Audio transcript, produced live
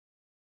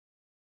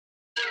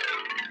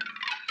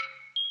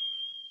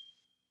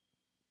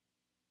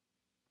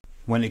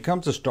When it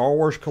comes to Star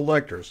Wars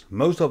collectors,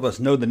 most of us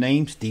know the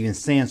name Steven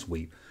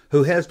Sansweet,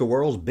 who has the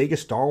world's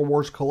biggest Star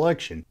Wars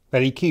collection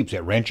that he keeps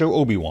at Rancho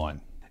Obi-Wan.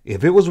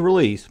 If it was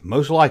released,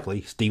 most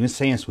likely Steven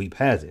Sansweet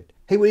has it.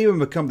 He would even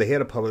become the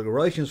head of public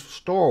relations for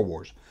Star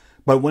Wars.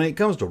 But when it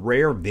comes to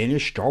rare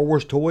vintage Star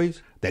Wars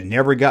toys that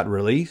never got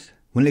released,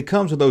 when it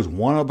comes to those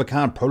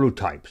one-of-a-kind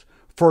prototypes,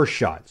 first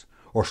shots,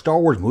 or Star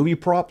Wars movie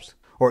props,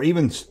 or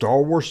even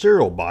Star Wars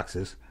cereal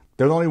boxes,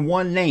 there's only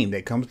one name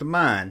that comes to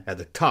mind at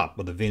the top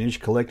of the vintage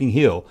collecting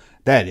hill,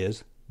 that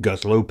is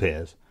Guz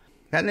Lopez.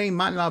 That name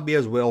might not be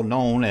as well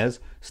known as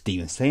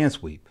Steven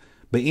Sansweet,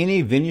 but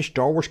any vintage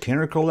Star Wars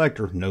Kenner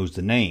collector knows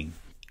the name.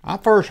 I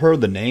first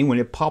heard the name when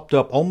it popped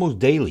up almost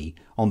daily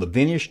on the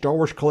vintage Star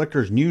Wars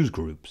collectors news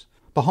groups,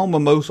 the home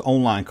of most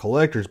online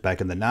collectors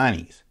back in the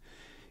 90s.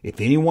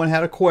 If anyone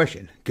had a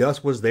question,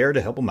 Gus was there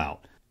to help them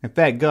out. In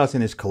fact, Gus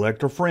and his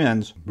collector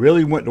friends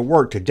really went to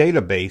work to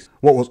database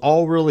what was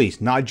all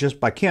released not just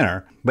by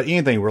Kenner, but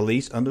anything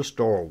released under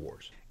Star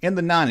Wars. In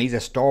the 90s,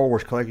 as Star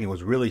Wars collecting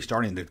was really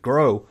starting to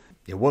grow,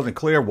 it wasn't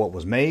clear what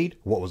was made,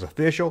 what was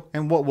official,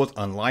 and what was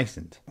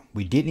unlicensed.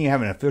 We didn't even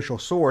have an official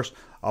source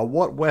of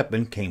what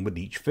weapon came with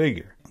each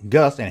figure.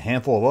 Gus and a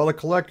handful of other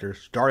collectors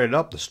started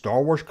up the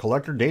Star Wars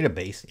Collector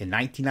Database in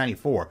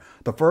 1994,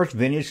 the first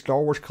vintage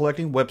Star Wars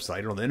collecting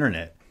website on the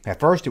internet. At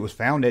first, it was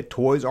found at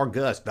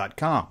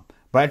toysorgus.com.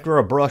 But after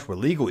a brush with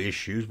legal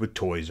issues with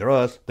Toys R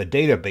Us, the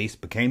database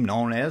became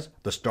known as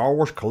the Star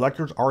Wars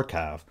Collectors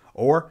Archive,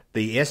 or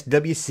the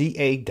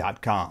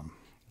SWCA.com.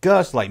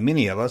 Gus, like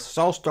many of us,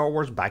 saw Star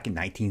Wars back in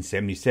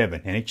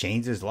 1977, and it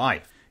changed his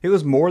life. It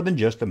was more than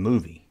just a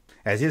movie,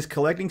 as his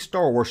collecting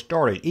Star Wars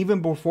started even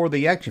before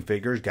the action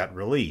figures got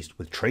released.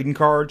 With trading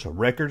cards,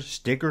 records,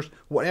 stickers,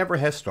 whatever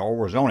has Star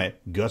Wars on it,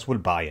 Gus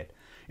would buy it.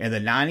 In the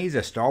 90s,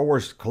 as Star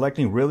Wars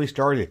collecting really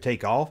started to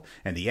take off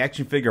and the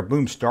action figure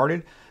boom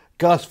started,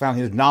 Gus found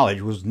his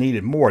knowledge was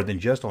needed more than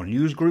just on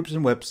news groups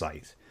and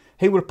websites.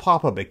 He would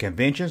pop up at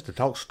conventions to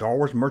talk Star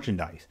Wars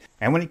merchandise.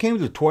 And when it came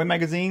to toy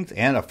magazines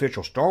and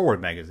official Star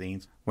Wars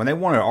magazines, when they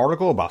wanted an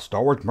article about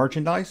Star Wars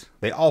merchandise,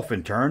 they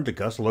often turned to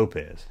Guz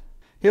Lopez.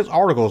 His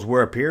articles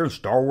would appear in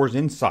Star Wars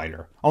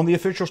Insider, on the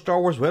official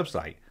Star Wars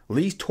website,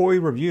 Lee's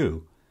Toy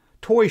Review,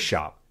 Toy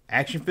Shop,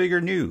 Action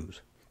Figure News,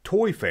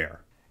 Toy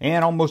Fair,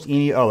 and almost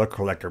any other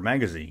collector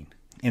magazine.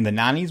 In the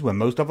 90s, when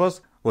most of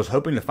us was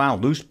hoping to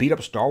find loose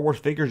beat-up Star Wars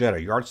figures at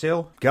a yard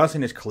sale, Gus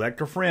and his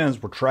collector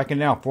friends were tracking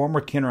down former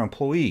Kenner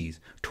employees,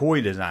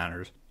 toy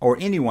designers, or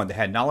anyone that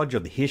had knowledge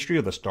of the history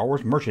of the Star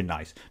Wars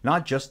merchandise,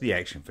 not just the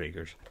action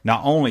figures.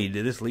 Not only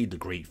did this lead to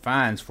great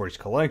finds for his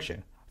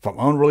collection, from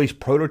unreleased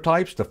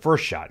prototypes to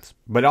first shots,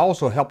 but it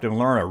also helped him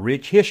learn a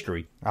rich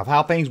history of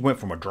how things went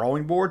from a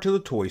drawing board to the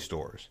toy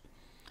stores.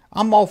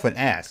 I'm often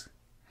asked,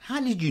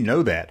 how did you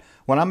know that?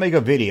 When I make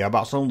a video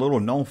about some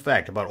little known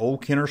fact about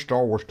old Kenner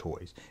Star Wars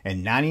toys,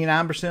 and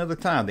 99% of the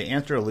time the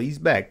answer leads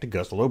back to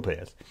Guz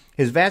Lopez.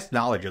 His vast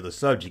knowledge of the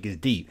subject is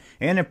deep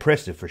and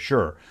impressive for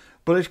sure,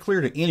 but it's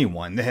clear to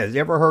anyone that has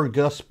ever heard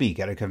Gus speak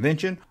at a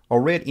convention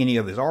or read any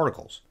of his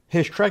articles.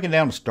 His tracking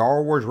down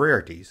Star Wars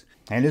rarities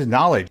and his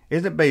knowledge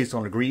isn't based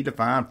on a greed to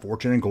find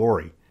fortune and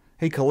glory.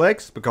 He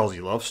collects because he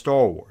loves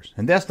Star Wars,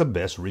 and that's the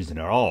best reason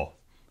at all.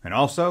 And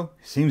also,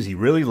 it seems he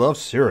really loves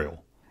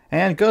cereal.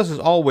 And Gus is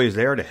always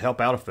there to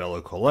help out a fellow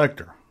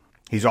collector.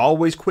 He's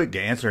always quick to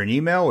answer an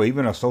email or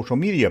even a social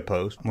media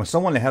post when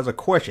someone has a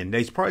question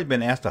that's probably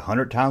been asked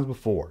 100 times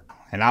before.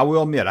 And I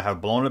will admit I have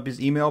blown up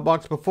his email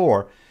box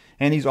before,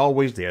 and he's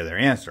always there to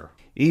answer.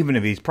 Even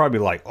if he's probably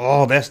like,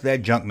 oh, that's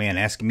that junk man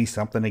asking me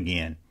something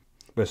again.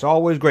 But it's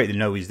always great to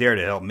know he's there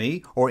to help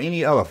me or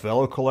any other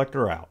fellow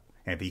collector out.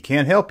 And if he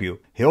can't help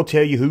you, he'll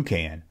tell you who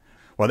can.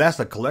 Well, that's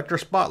the Collector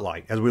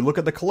Spotlight as we look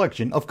at the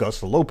collection of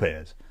Guz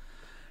Lopez.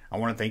 I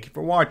want to thank you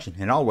for watching,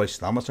 and always,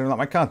 thumbs up like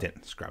my content.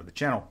 Subscribe to the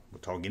channel. We'll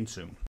talk again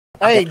soon.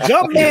 Hey,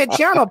 Junkman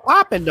channel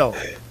popping though.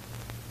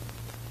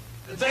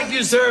 Thank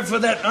you, sir, for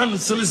that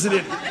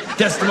unsolicited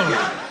testimony.